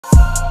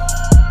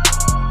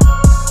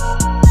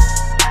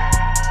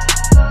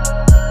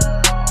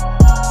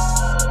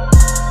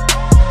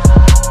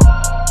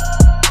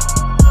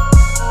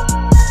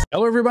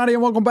Hello, everybody,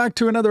 and welcome back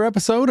to another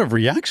episode of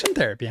Reaction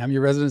Therapy. I'm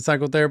your resident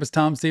psychotherapist,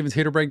 Tom Stevens,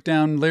 here to break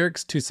down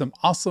lyrics to some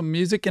awesome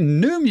music and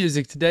new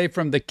music today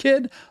from the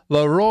kid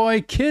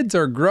LAROI. Kids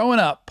Are Growing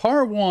Up,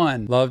 Part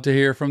 1. Love to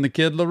hear from the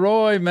kid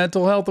LAROI.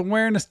 Mental health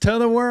awareness to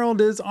the world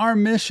is our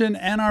mission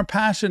and our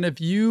passion. If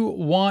you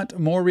want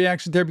more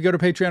reaction therapy, go to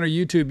Patreon or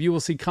YouTube. You will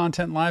see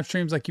content live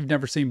streams like you've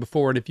never seen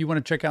before. And if you want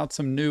to check out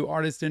some new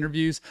artist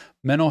interviews,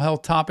 mental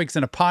health topics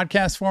in a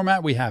podcast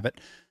format, we have it.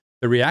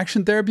 The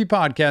Reaction Therapy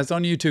Podcast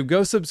on YouTube.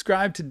 Go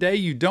subscribe today.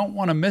 You don't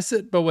want to miss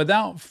it. But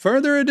without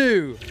further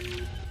ado,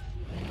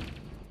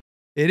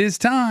 it is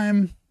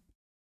time.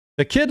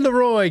 The Kid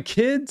LAROI,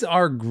 Kids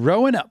Are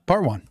Growing Up,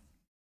 Part 1.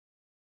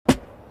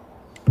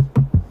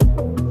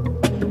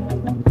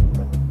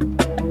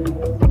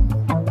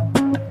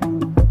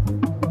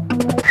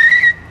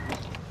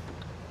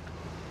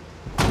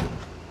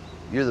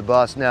 You're the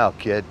boss now,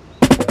 kid.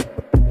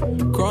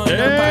 Growing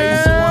up, I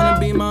used to want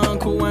to be my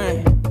Uncle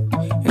Wayne.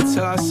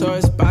 Until I saw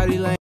his body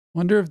laying.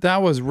 Wonder if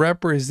that was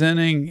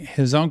representing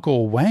his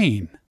Uncle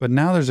Wayne. But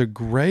now there's a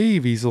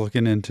grave he's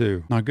looking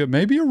into. Not good.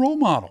 Maybe a role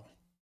model.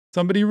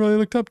 Somebody he really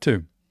looked up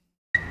to.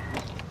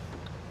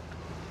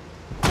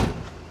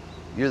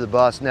 You're the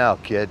boss now,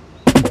 kid.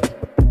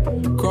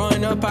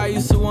 Growing up, I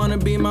used to want to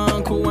be my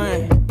Uncle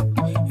Wayne.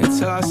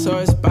 Until I saw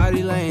his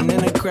body laying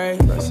in a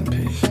grave. Rest in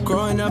peace.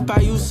 Growing up,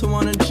 I used to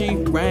want a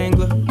Jeep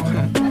Wrangler.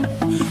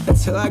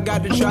 Until I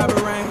got to drive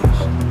a range.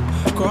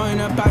 Growing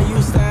up, I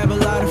used to have a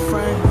lot of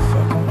friends.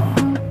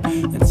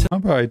 I'll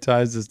probably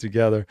ties this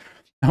together.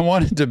 I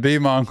wanted to be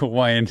my Uncle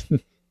Wayne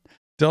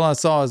till I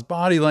saw his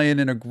body laying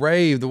in a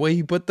grave. The way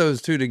he put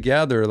those two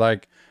together,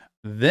 like,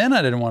 then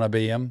I didn't want to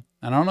be him.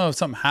 And I don't know if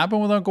something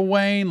happened with Uncle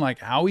Wayne, like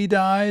how he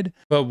died,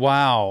 but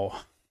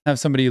wow. Have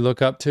somebody you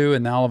look up to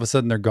and now all of a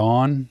sudden they're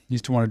gone.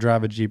 Used to want to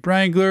drive a Jeep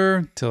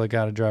Wrangler till I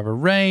got to drive a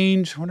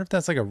Range. I wonder if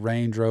that's like a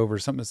Range Rover,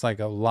 something that's like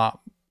a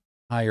lot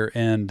higher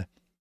end.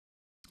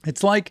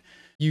 It's like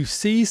you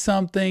see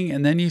something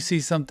and then you see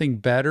something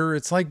better.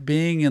 It's like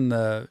being in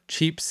the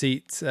cheap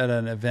seats at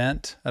an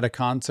event, at a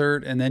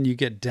concert, and then you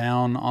get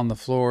down on the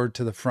floor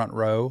to the front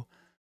row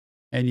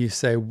and you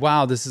say,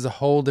 wow, this is a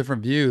whole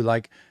different view.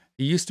 Like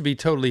it used to be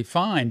totally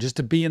fine just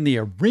to be in the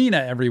arena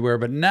everywhere,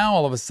 but now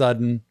all of a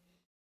sudden,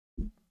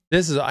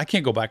 I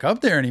can't go back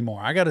up there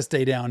anymore. I got to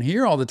stay down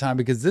here all the time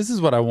because this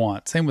is what I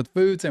want. Same with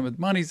food, same with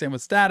money, same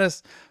with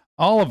status,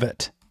 all of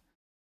it.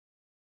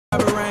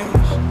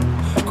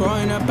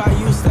 Growing up, I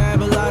used to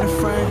have a lot of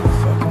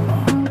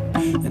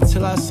friends.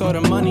 Until I saw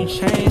the money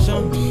change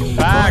them.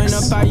 Growing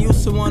up, I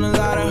used to want a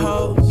lot of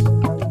hoes.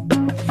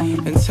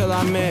 Until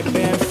I met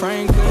Ben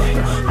Franklin.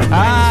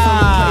 I'm from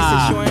a place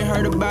that you ain't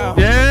heard about.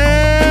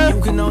 Yeah.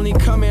 You can only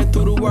come in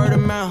through the word of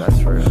mouth.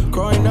 That's real.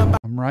 Growing up,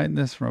 I'm writing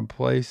this from a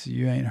place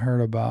you ain't heard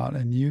about,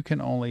 and you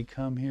can only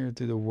come here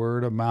through the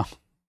word of mouth.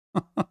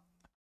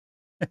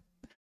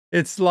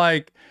 It's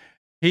like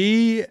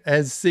he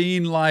has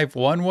seen life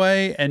one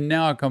way and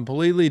now a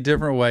completely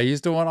different way. He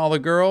used to want all the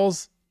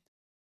girls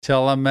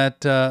till I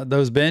met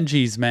those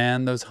Benjis,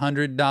 man, those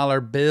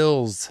 $100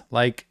 bills.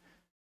 Like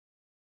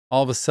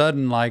all of a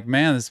sudden, like,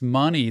 man, this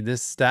money,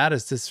 this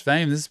status, this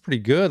fame, this is pretty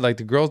good. Like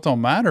the girls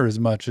don't matter as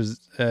much as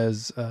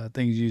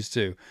things used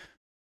to.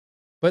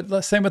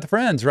 But same with the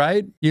friends,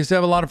 right? You used to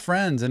have a lot of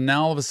friends and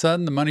now all of a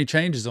sudden the money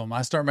changes them.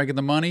 I start making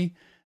the money,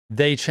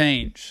 they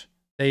change.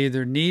 They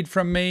either need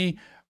from me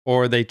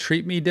or they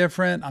treat me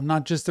different. I'm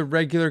not just a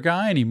regular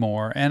guy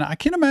anymore. And I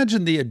can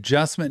imagine the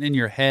adjustment in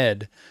your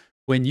head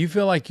when you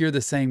feel like you're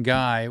the same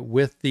guy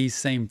with these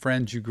same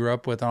friends you grew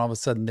up with, and all of a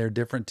sudden they're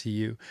different to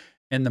you.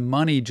 And the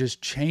money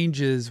just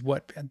changes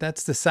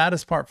that's the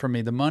saddest part for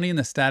me. The money and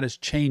the status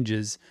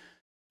changes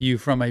you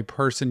from a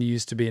person you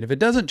used to be. And if it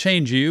doesn't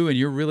change you and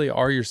you really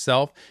are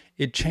yourself,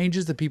 it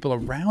changes the people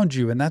around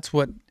you. And that's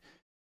what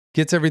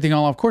gets everything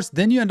all off course.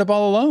 Then you end up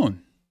all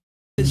alone.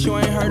 that you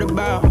ain't heard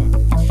about.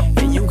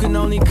 And you can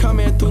only come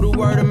in through the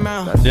word of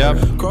mouth.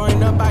 Yep.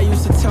 Growing up, I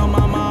used to tell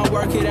mama I'll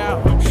work it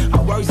out.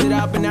 I works it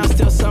out, but now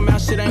still somehow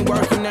shit ain't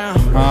working out.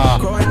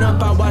 Growing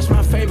up, I watched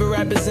my favorite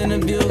rappers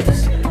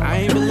interviews. I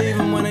ain't believe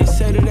them when they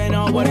said it ain't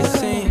all what it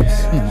seems.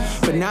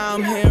 But now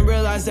I'm here and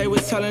realize they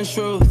was telling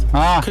truth.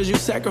 Cause you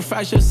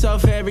sacrifice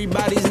yourself for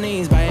everybody's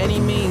needs. By any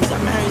means,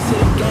 I'm married to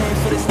the game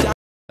for this time.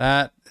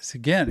 That is,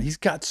 again, he's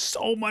got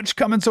so much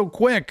coming so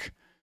quick.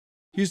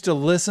 He used to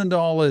listen to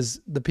all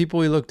the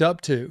people he looked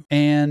up to,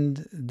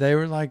 and they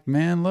were like,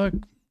 man, look,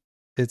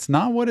 it's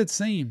not what it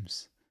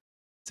seems.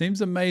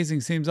 Seems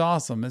amazing, seems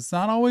awesome. It's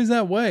not always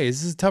that way.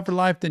 This is a tougher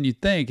life than you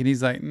think. And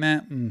he's like, nah,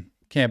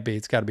 can't be.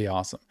 It's got to be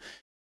awesome.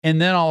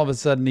 And then all of a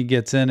sudden he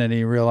gets in and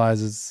he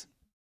realizes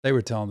they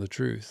were telling the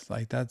truth.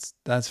 Like that's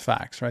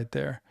facts right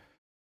there.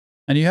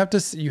 And you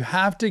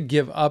have to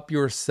give up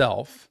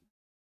yourself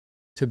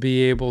to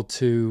be able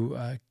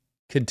to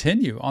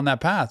continue on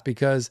that path,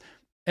 because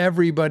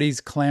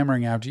everybody's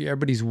clamoring after you.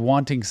 Everybody's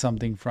wanting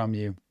something from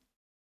you.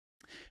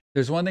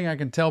 There's one thing I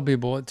can tell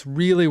people. It's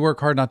really work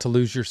hard not to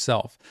lose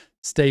yourself.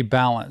 Stay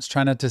balanced.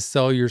 Try not to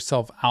sell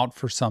yourself out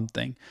for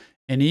something.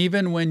 And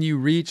even when you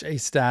reach a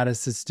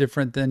status that's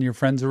different than your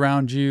friends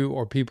around you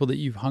or people that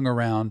you've hung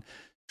around,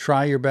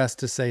 try your best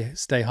to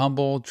stay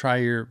humble. Try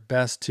your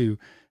best to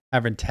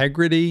have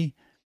integrity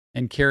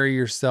and carry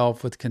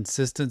yourself with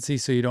consistency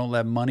so you don't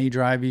let money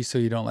drive you, so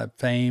you don't let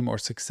fame or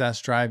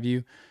success drive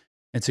you,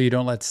 and so you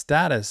don't let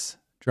status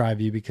drive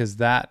you, because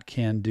that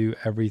can do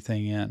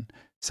everything in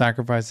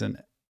sacrificing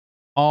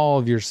all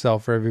of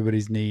yourself for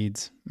everybody's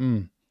needs.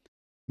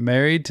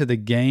 Married to the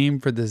game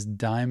for this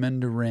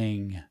diamond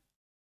ring.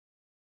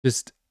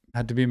 Just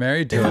had to be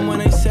married to it. When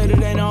they said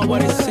it ain't all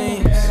what it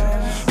seems.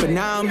 But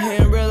now I'm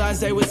here and realize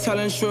they was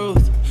telling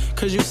truth.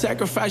 Cause you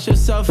sacrifice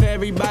yourself for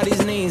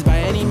everybody's needs. By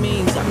any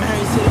means, I'm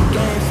married to the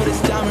game for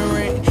this diamond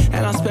ring.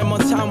 And I spend more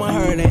time with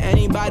her than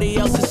anybody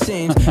else it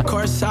seems.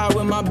 Courtside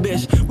with my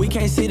bitch, we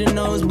can't see the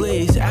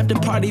nosebleeds. After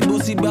party,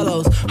 Bootsy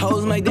bellows,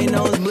 hoes make their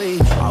nose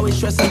bleed. Always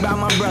stressing about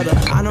my brother.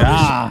 I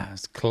know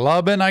it's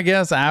clubbing, I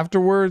guess,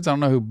 afterwards. I don't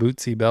know who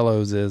Bootsy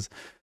Bellows is.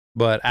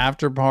 But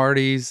after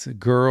parties,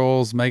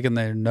 girls making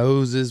their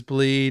noses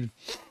bleed.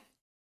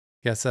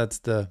 Guess that's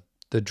the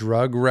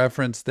drug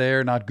reference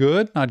there. Not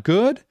good, not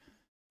good.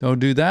 Don't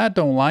do that.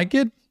 Don't like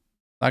it.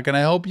 Not going to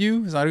help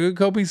you. It's not a good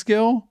coping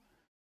skill.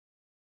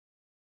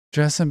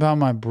 Stressing about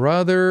my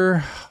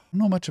brother. I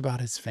don't know much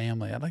about his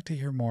family. I'd like to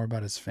hear more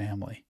about his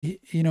family.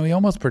 He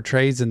almost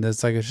portrays in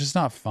this like it's just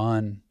not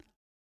fun.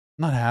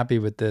 I'm not happy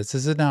with this.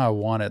 This isn't how I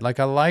want it. Like,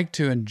 I like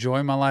to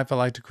enjoy my life. I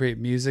like to create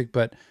music,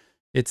 but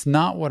it's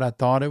not what I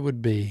thought it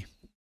would be.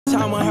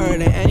 time with her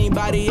than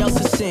anybody else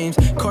it seems.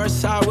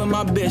 Courtside with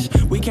my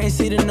bitch, we can't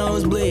see the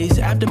nosebleeds.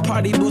 After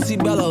party,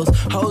 Bootsy bellows,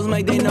 hoes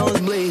make their nose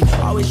bleed.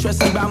 Always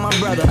stressing about my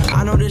brother,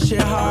 I know this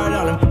shit hard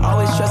on him.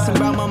 Always stressing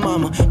about my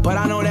mama, but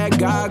I know that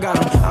God got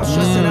him. I'm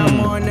stressing out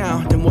more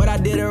now than what I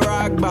did at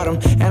rock bottom,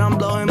 and I'm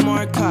blowing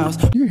more clouds.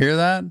 You hear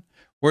that?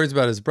 Worries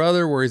about his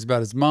brother, worries about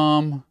his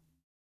mom,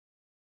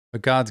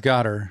 but God's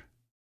got her.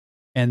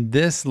 And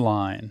this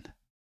line,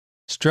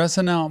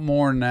 stressing out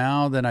more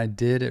now than I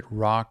did at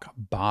rock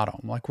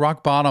bottom. Like,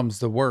 rock bottom's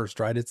the worst,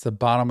 right? It's the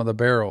bottom of the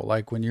barrel.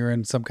 Like when you're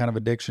in some kind of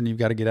addiction, you've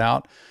got to get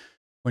out.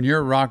 When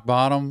you're at rock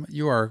bottom,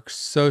 you are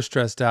so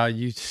stressed out,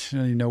 you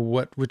know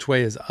which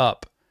way is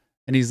up.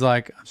 And he's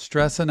like, I'm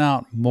stressing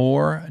out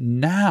more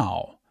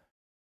now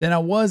than I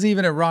was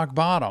even at rock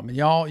bottom. And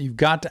y'all, you've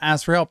got to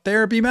ask for help.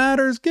 Therapy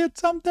matters. Get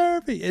some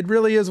therapy. It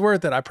really is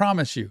worth it. I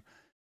promise you.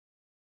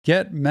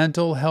 Get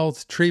mental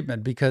health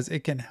treatment because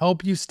it can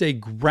help you stay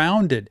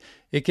grounded.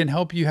 It can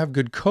help you have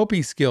good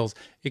coping skills.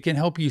 It can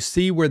help you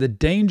see where the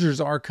dangers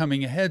are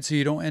coming ahead so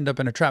you don't end up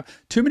in a trap.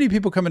 Too many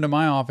people come into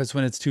my office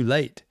when it's too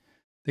late.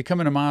 They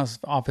come into my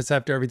office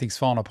after everything's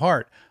fallen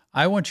apart.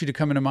 I want you to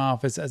come into my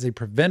office as a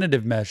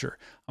preventative measure.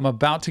 I'm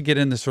about to get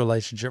in this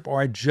relationship, or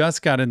I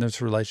just got in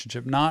this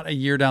relationship, not a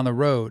year down the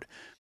road.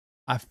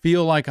 I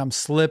feel like I'm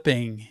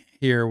slipping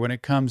here when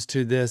it comes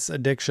to this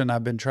addiction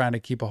I've been trying to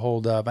keep a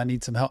hold of. I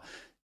need some help.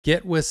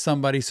 Get with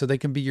somebody so they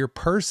can be your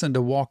person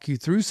to walk you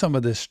through some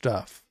of this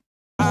stuff.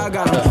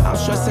 I'm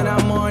stressing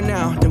out more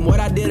now than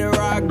what I did at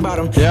rock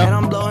bottom. Yep. And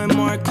I'm blowing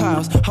more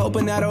clouds,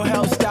 hoping that'll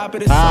help stop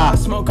it. It's all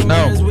smoking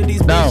mirrors with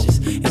these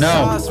bitches. It's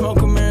all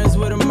smoking mirrors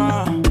with a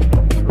mom.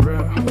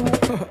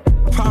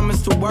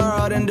 Promised the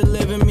world and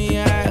delivered me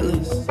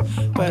atlas,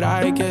 but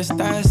I guess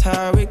that's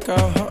how it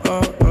goes.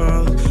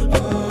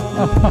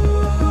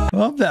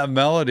 Love that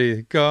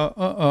melody.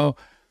 Go,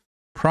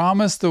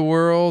 promised the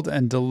world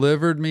and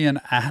delivered me an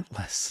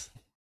atlas.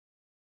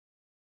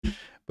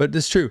 But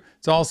it's true.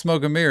 It's all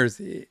smoke and mirrors.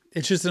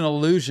 It's just an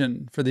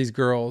illusion for these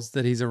girls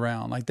that he's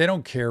around. Like, they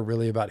don't care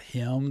really about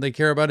him. They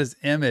care about his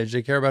image.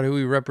 They care about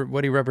who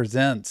what he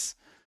represents.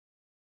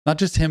 Not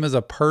just him as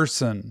a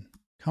person.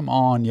 Come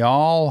on,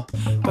 y'all.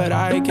 But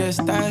I guess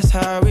that's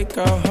how it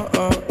goes.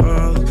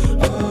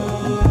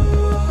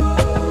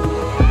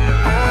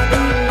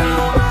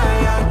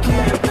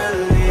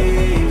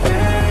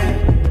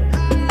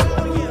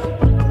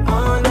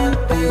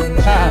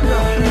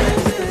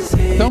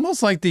 It's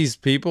almost like these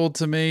people,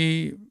 to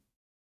me,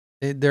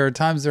 there are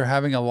times they're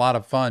having a lot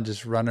of fun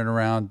just running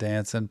around,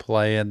 dancing,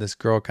 playing. This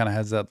girl kind of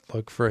has that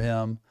look for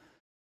him.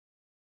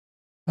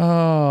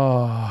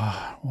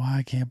 Oh, why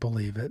I can't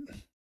believe it.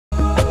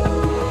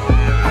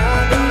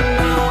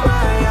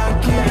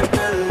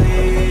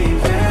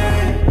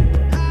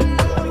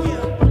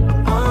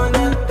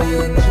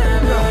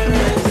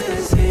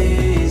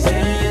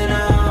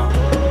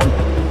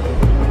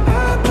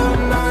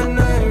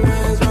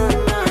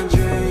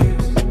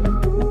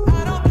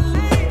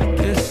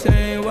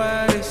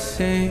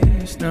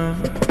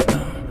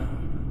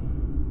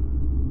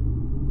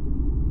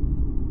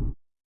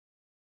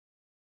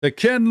 The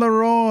Kid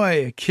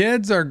LAROI.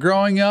 Kids are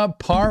growing up.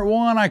 Part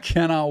 1. I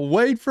cannot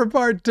wait for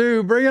part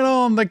 2. Bring it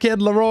on, the Kid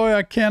LAROI.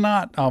 I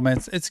cannot. Oh,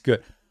 man, it's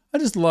good. I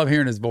just love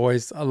hearing his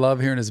voice. I love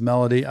hearing his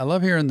melody. I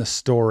love hearing the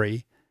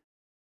story.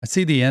 I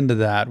see the end of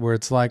that where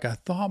it's like, I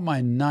thought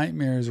my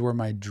nightmares were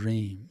my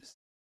dreams.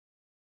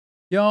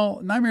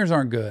 Y'all, nightmares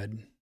aren't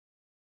good.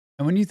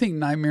 And when you think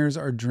nightmares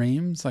are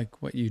dreams,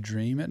 like what you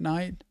dream at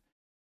night,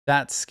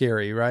 that's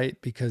scary,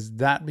 right? Because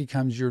that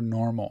becomes your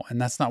normal. And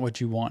that's not what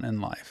you want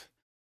in life.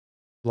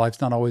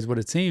 life's not always what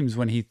it seems.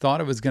 When he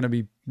thought it was going to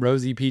be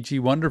rosy, peachy,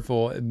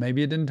 wonderful,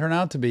 maybe it didn't turn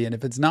out to be. And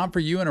if it's not for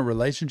you in a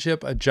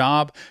relationship, a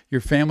job,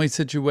 your family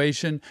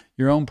situation,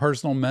 your own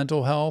personal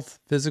mental health,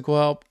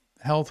 physical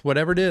health,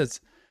 whatever it is,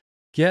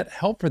 get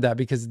help for that,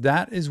 because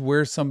that is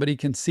where somebody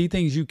can see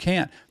things you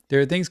can't.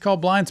 There are things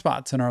called blind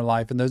spots in our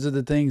life, and those are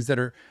the things that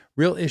are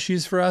real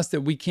issues for us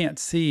that we can't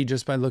see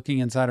just by looking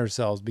inside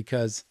ourselves,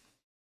 because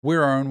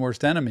we're our own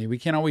worst enemy. We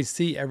can't always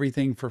see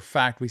everything for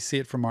fact. We see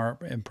it from our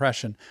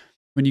impression.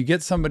 When you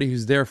get somebody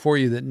who's there for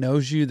you, that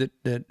knows you,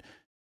 that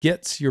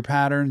gets your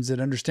patterns, that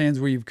understands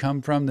where you've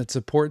come from, that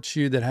supports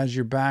you, that has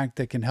your back,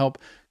 that can help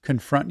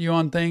confront you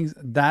on things,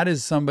 that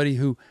is somebody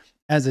who,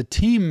 as a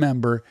team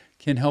member,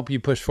 can help you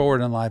push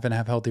forward in life and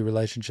have healthy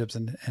relationships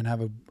and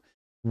have a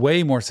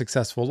way more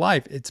successful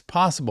life. It's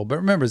possible. But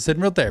remember, it's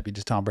Hidden Real Therapy,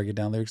 just Tom breaking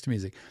down lyrics to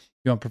music.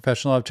 If you want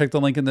professional help, check the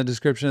link in the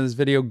description of this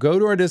video. Go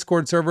to our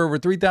Discord server, over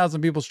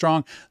 3,000 people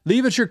strong.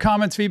 Leave us your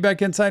comments,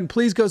 feedback, insight, and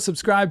please go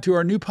subscribe to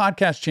our new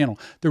podcast channel,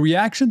 the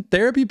Reaction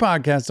Therapy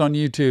Podcast on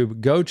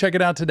YouTube. Go check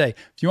it out today.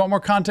 If you want more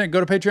content, go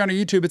to Patreon or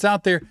YouTube. It's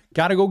out there.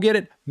 Got to go get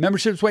it.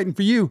 Membership's waiting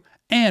for you.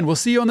 And we'll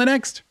see you on the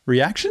next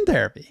Reaction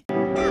Therapy.